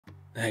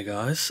Hey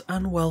guys,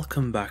 and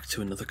welcome back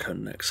to another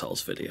Conan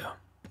Exiles video.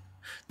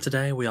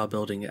 Today we are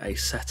building a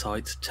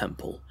Setite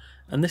Temple,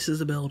 and this is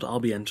the build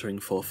I'll be entering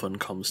for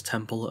Funcom's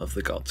Temple of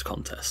the Gods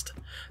contest.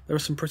 There are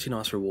some pretty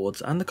nice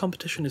rewards, and the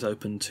competition is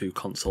open to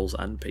consoles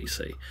and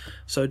PC,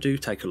 so do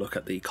take a look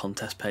at the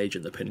contest page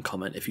in the pinned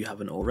comment if you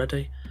haven't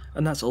already,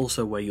 and that's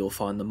also where you'll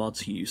find the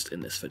mods used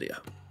in this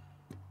video.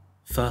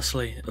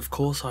 Firstly, of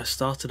course I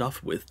started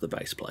off with the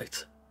base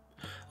plate.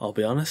 I'll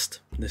be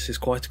honest, this is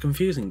quite a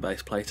confusing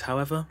base plate,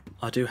 however,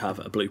 I do have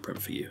a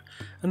blueprint for you,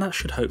 and that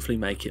should hopefully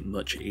make it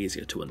much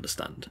easier to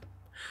understand.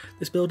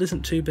 This build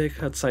isn't too big,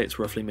 I'd say it's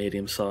roughly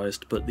medium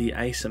sized, but the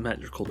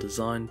asymmetrical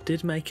design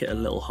did make it a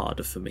little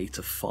harder for me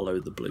to follow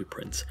the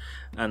blueprint,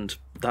 and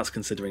that's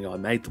considering I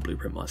made the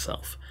blueprint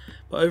myself,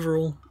 but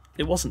overall,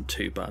 it wasn't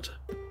too bad.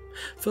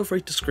 Feel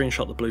free to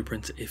screenshot the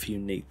blueprint if you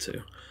need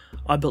to.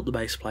 I built the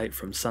base plate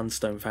from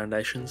sandstone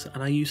foundations,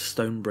 and I used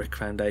stone brick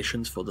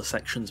foundations for the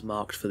sections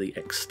marked for the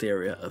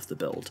exterior of the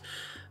build,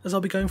 as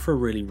I'll be going for a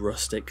really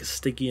rustic,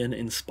 Stygian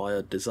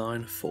inspired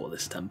design for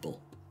this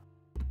temple.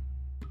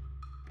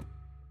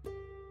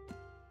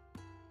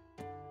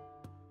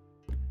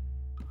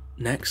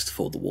 Next,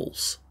 for the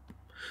walls.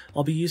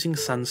 I'll be using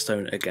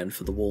sandstone again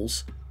for the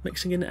walls,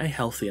 mixing in a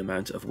healthy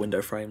amount of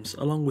window frames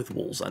along with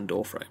walls and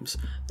door frames,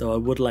 though I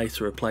would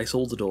later replace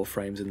all the door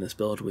frames in this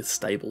build with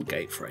stable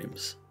gate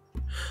frames.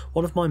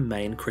 One of my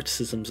main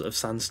criticisms of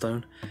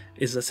sandstone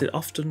is that it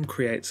often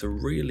creates a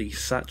really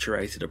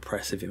saturated,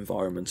 oppressive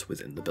environment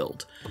within the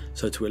build,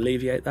 so to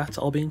alleviate that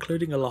I'll be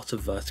including a lot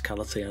of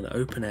verticality and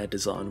open air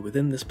design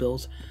within this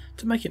build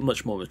to make it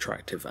much more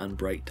attractive and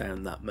break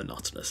down that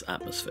monotonous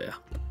atmosphere.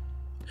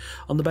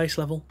 On the base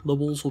level, the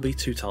walls will be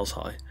 2 tiles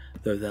high,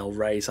 though they'll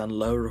raise and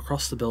lower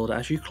across the build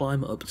as you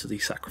climb up to the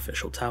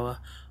sacrificial tower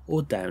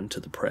or down to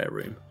the prayer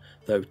room,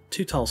 though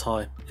 2 tiles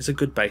high is a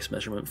good base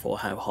measurement for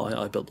how high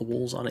I built the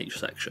walls on each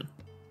section.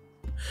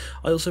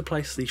 I also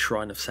placed the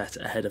Shrine of Set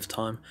ahead of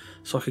time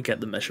so I could get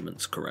the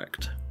measurements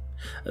correct.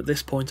 At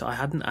this point I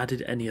hadn't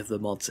added any of the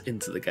mods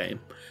into the game,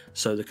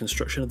 so the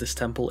construction of this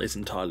temple is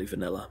entirely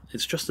vanilla,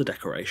 it's just the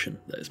decoration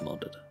that is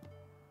modded.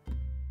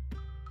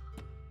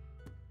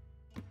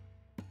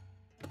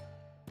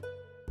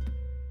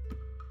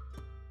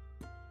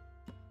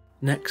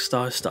 Next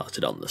I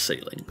started on the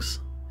ceilings.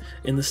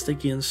 In the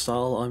Stygian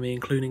style I'll be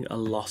including a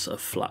lot of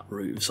flat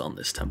roofs on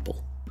this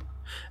temple.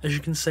 As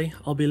you can see,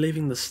 I'll be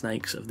leaving the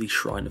snakes of the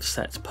Shrine of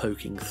Set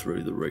poking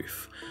through the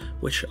roof,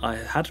 which I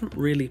hadn't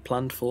really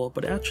planned for,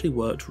 but it actually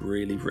worked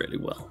really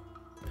well.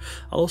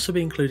 I'll also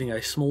be including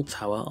a small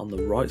tower on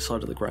the right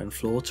side of the ground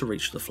floor to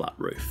reach the flat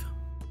roof.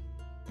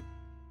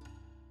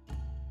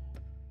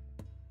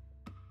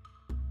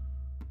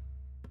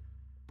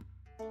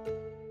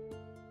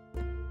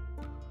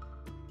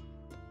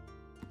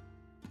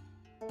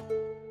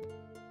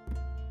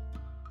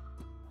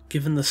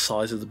 Given the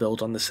size of the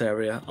build on this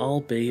area, I'll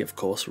be, of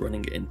course,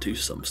 running into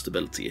some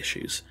stability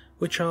issues,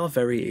 which are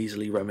very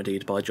easily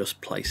remedied by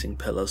just placing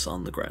pillars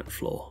on the ground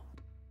floor.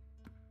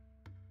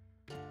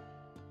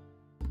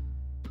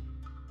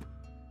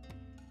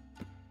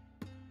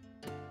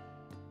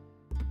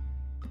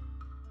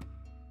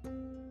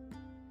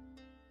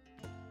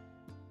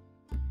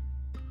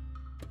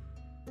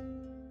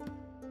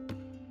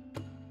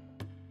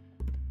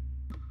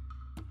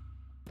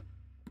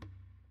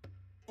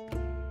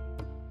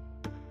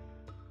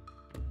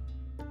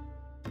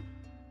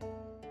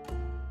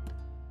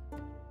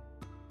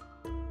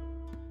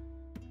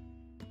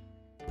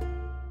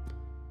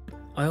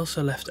 I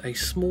also left a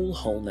small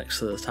hole next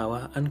to the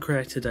tower and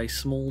created a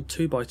small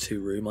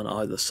 2x2 room on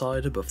either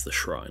side above the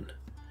shrine.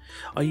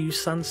 I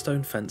used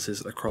sandstone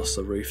fences across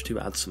the roof to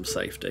add some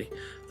safety,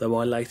 though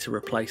I later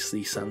replaced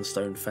the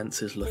sandstone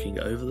fences looking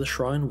over the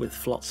shrine with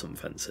flotsam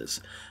fences,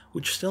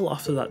 which still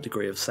offer that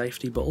degree of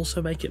safety but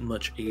also make it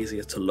much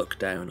easier to look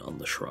down on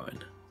the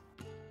shrine.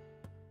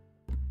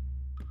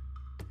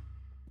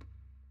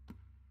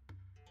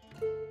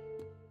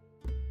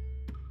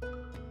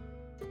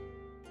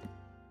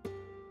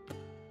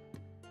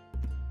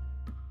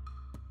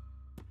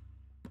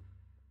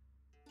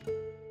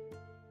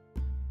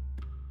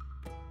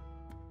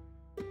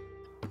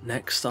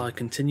 Next, I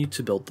continued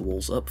to build the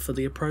walls up for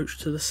the approach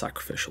to the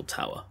sacrificial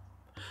tower.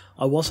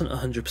 I wasn't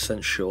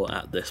 100% sure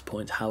at this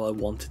point how I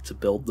wanted to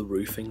build the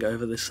roofing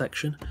over this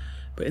section,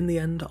 but in the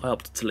end I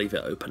opted to leave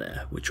it open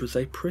air, which was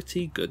a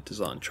pretty good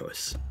design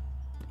choice.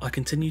 I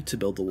continued to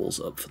build the walls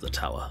up for the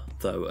tower,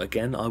 though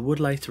again I would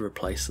later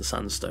replace the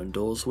sandstone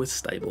doors with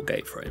stable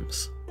gate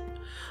frames.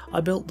 I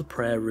built the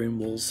prayer room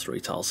walls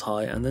 3 tiles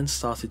high and then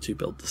started to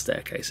build the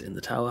staircase in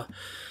the tower,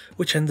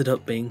 which ended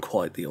up being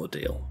quite the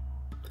ordeal.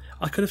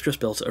 I could have just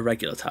built a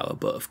regular tower,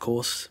 but of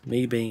course,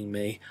 me being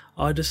me,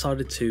 I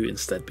decided to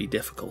instead be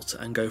difficult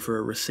and go for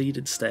a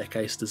receded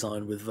staircase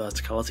design with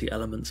verticality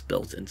elements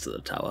built into the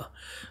tower,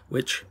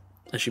 which,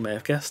 as you may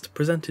have guessed,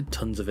 presented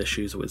tons of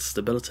issues with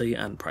stability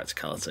and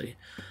practicality,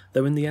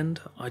 though in the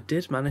end I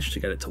did manage to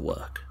get it to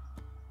work.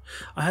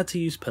 I had to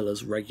use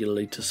pillars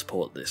regularly to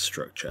support this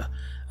structure,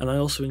 and I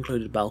also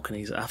included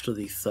balconies after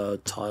the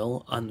third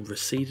tile and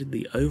receded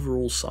the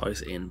overall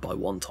size in by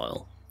one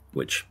tile,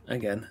 which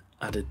again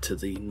added to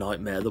the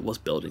nightmare that was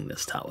building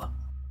this tower.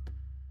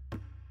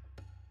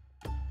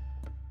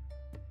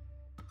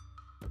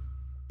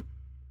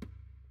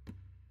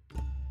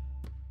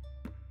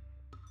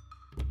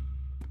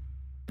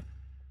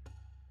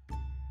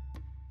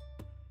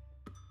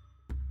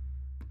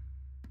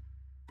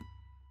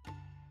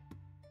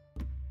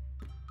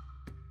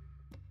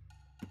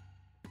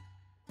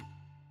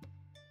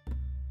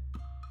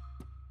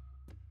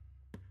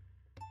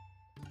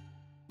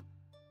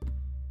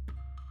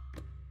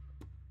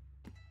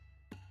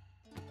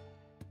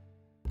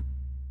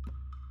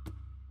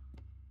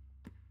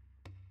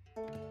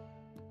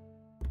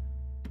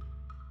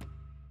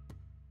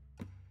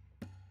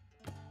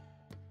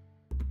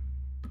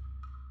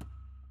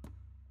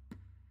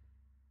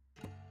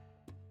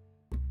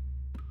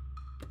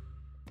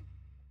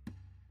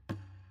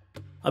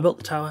 I built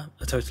the tower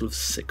a total of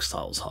 6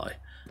 tiles high,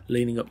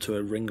 leaning up to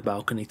a ring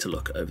balcony to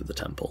look over the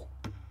temple.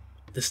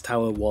 This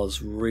tower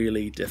was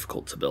really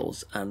difficult to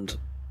build, and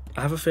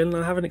I have a feeling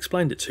I haven't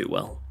explained it too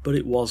well, but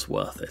it was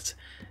worth it.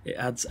 It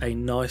adds a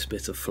nice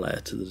bit of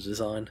flair to the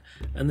design,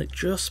 and it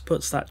just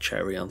puts that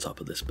cherry on top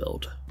of this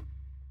build.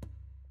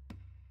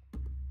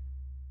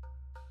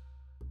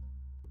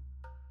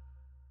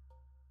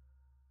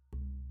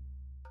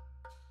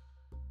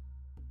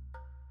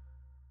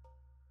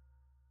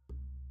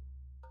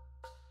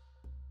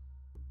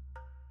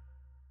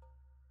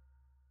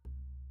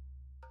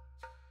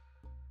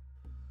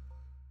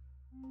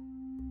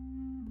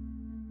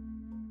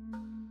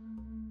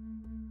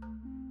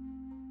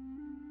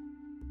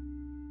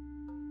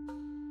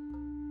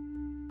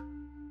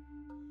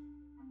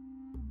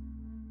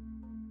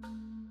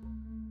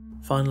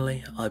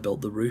 Finally, I built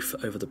the roof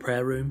over the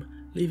prayer room,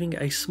 leaving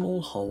a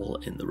small hole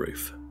in the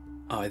roof.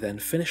 I then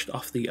finished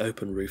off the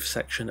open roof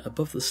section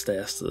above the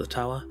stairs to the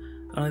tower,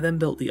 and I then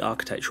built the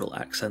architectural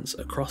accents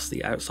across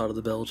the outside of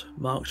the build,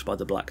 marked by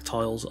the black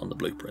tiles on the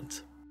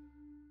blueprint.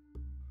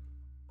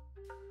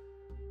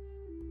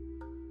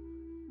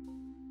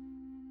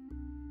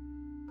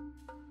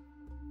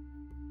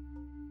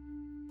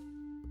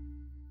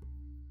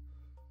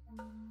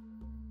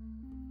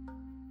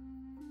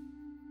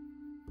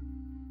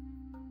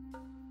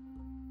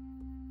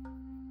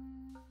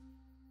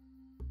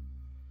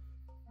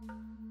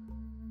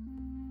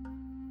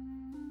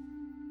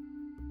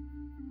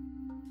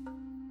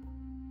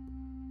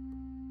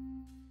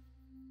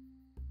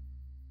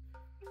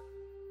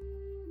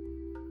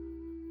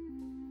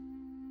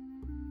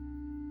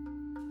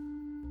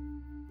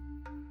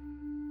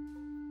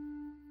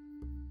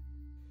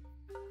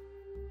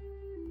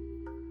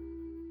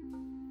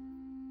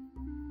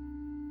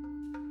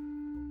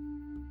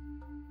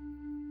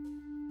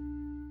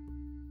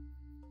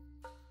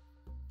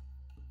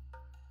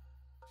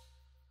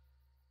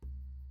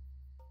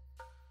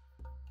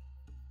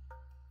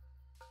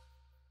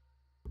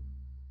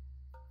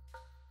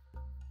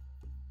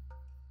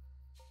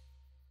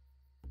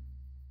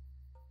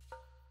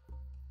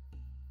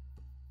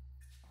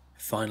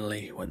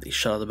 Finally, when the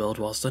shell of the build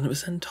was done, it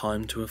was then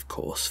time to, of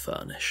course,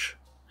 furnish.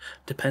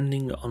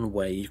 Depending on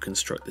where you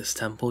construct this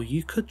temple,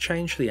 you could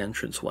change the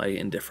entranceway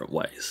in different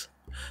ways.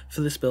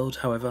 For this build,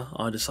 however,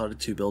 I decided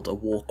to build a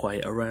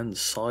walkway around the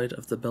side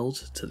of the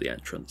build to the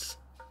entrance.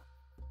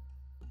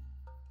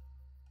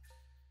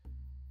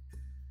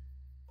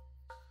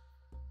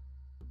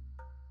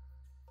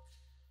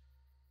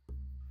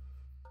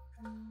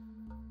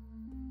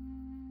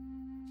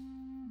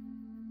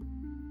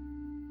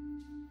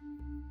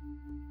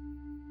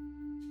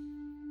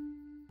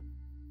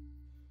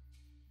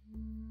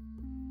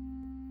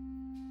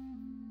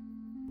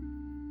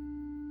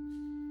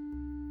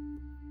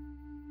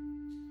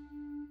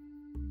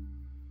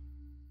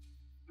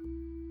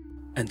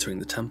 Entering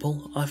the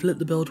temple, I've lit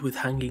the build with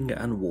hanging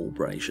and wall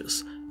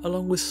braziers,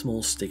 along with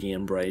small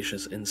Stygian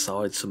braziers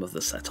inside some of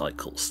the Setite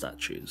cult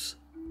statues.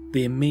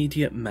 The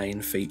immediate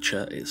main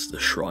feature is the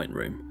shrine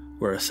room,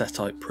 where a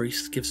Setite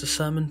priest gives a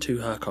sermon to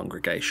her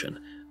congregation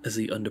as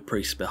the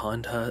underpriests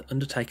behind her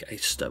undertake a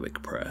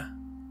stoic prayer.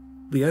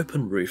 The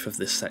open roof of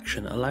this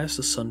section allows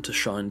the sun to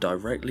shine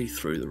directly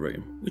through the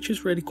room, which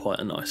is really quite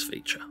a nice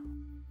feature.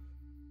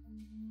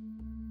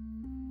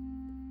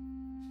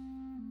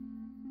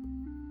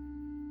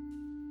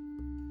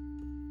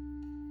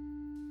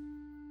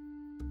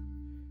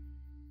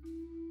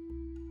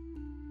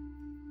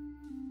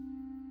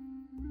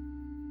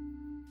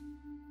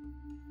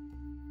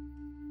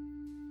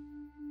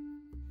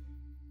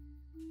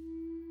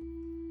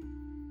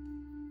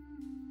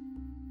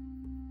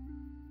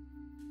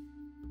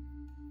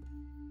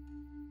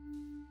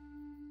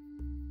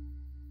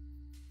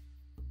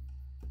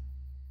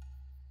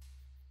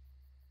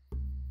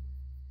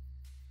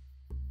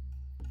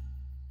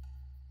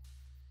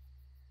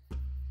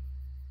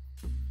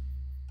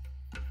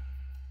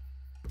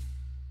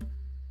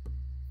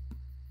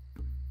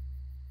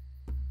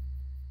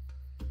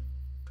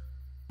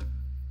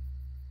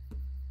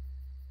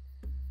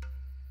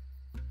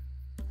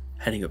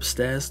 Heading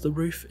upstairs, the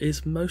roof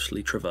is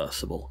mostly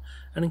traversable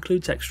and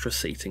includes extra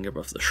seating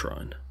above the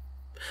shrine.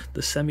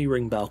 The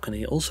semi-ring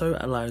balcony also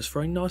allows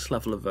for a nice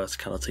level of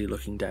verticality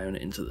looking down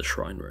into the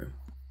shrine room.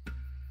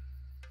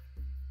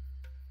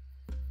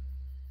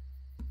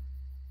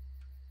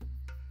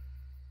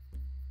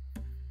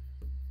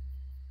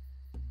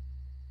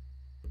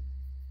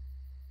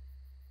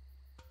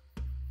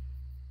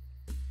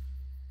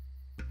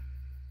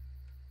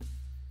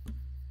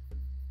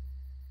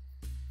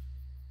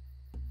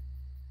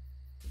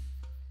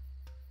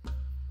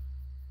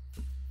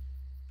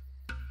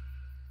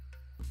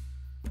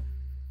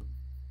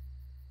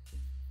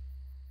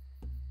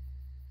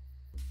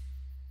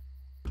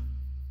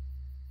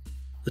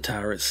 The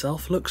tower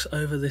itself looks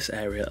over this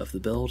area of the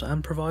build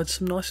and provides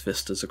some nice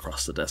vistas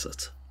across the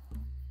desert.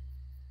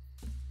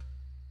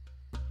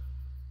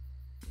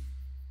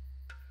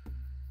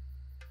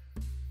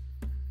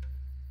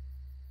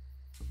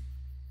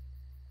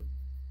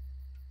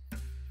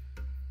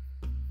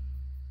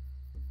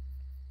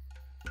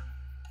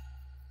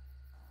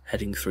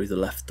 Heading through the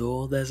left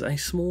door, there's a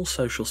small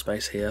social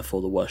space here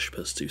for the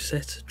worshippers to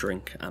sit,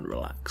 drink and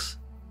relax.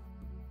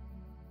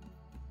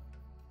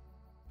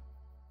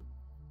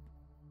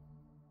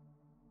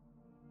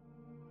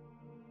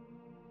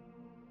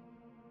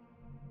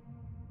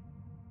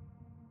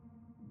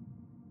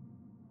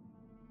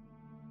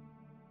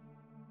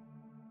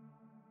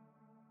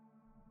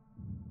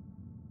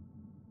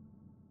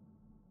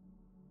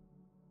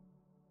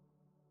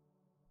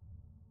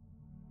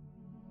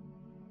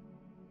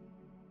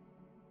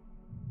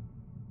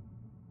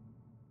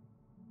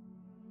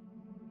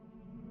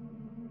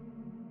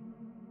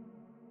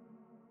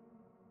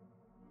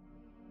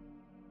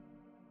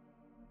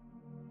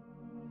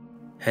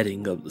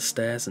 Heading up the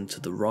stairs and to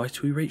the right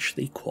we reach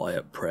the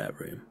quiet prayer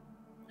room.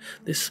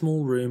 This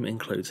small room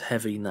includes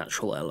heavy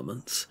natural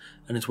elements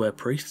and is where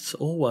priests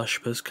or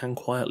worshippers can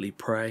quietly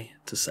pray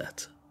to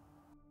Set.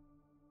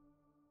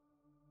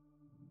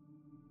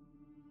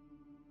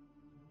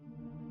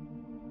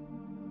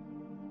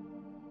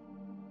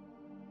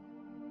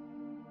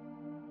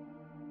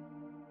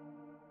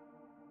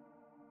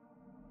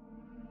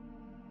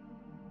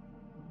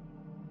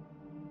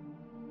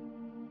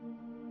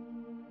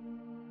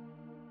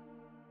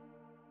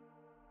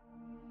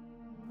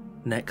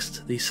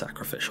 Next, the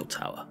sacrificial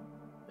tower.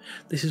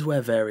 This is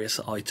where various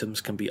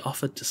items can be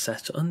offered to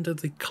Set under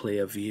the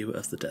clear view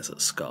of the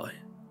desert sky.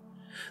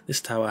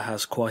 This tower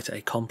has quite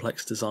a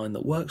complex design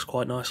that works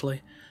quite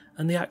nicely,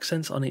 and the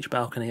accents on each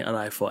balcony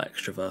allow for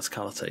extra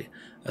verticality,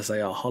 as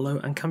they are hollow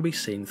and can be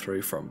seen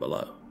through from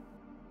below.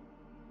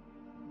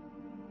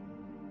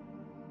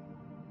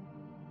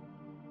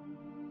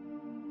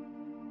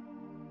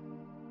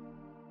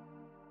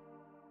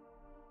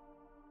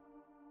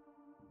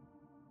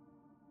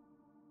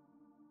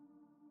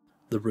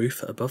 The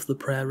roof above the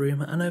prayer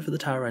room and over the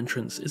tower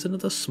entrance is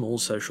another small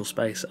social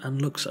space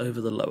and looks over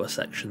the lower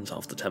sections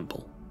of the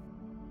temple.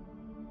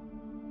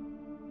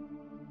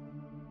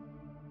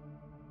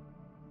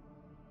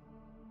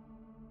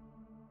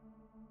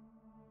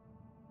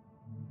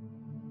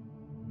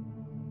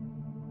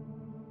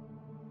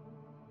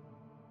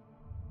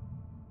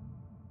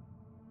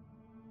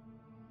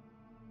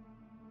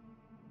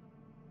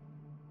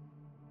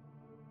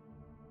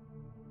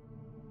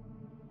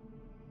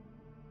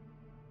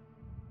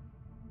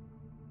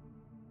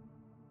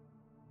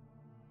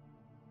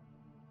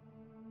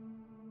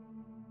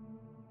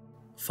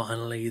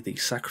 Finally, the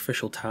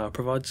sacrificial tower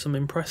provides some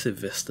impressive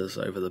vistas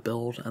over the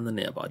build and the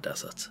nearby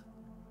desert.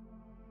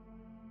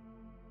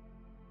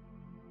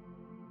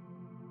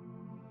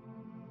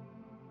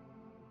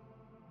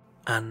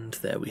 And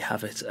there we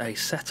have it, a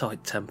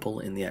Setite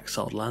Temple in the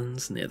Exiled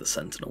Lands near the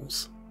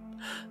Sentinels.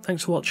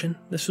 Thanks for watching.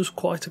 This was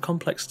quite a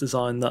complex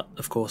design that,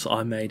 of course,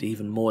 I made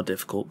even more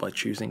difficult by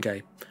choosing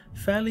a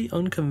fairly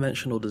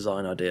unconventional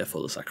design idea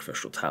for the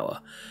sacrificial tower,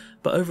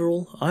 but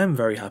overall I am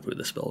very happy with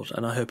this build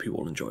and I hope you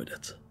all enjoyed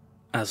it.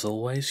 As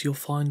always, you'll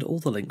find all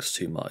the links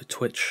to my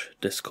Twitch,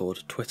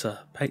 Discord, Twitter,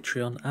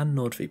 Patreon and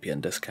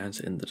NordVPN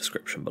discounts in the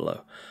description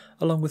below,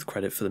 along with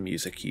credit for the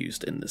music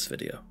used in this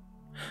video.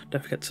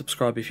 Don't forget to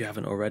subscribe if you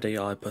haven't already.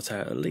 I put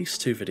out at least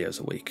 2 videos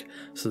a week,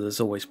 so there's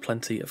always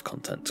plenty of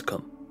content to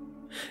come.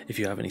 If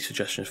you have any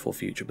suggestions for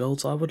future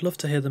builds, I would love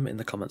to hear them in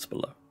the comments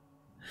below.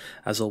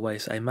 As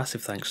always, a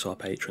massive thanks to our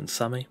patrons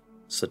Sammy,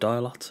 Sir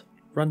Dialot,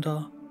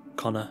 Randar,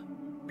 Connor,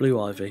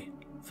 Blue Ivy,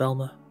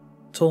 Velma,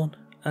 Torn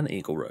and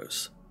Eagle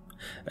Rose.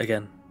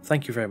 Again,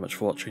 thank you very much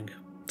for watching,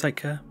 take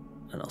care,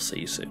 and I'll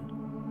see you soon.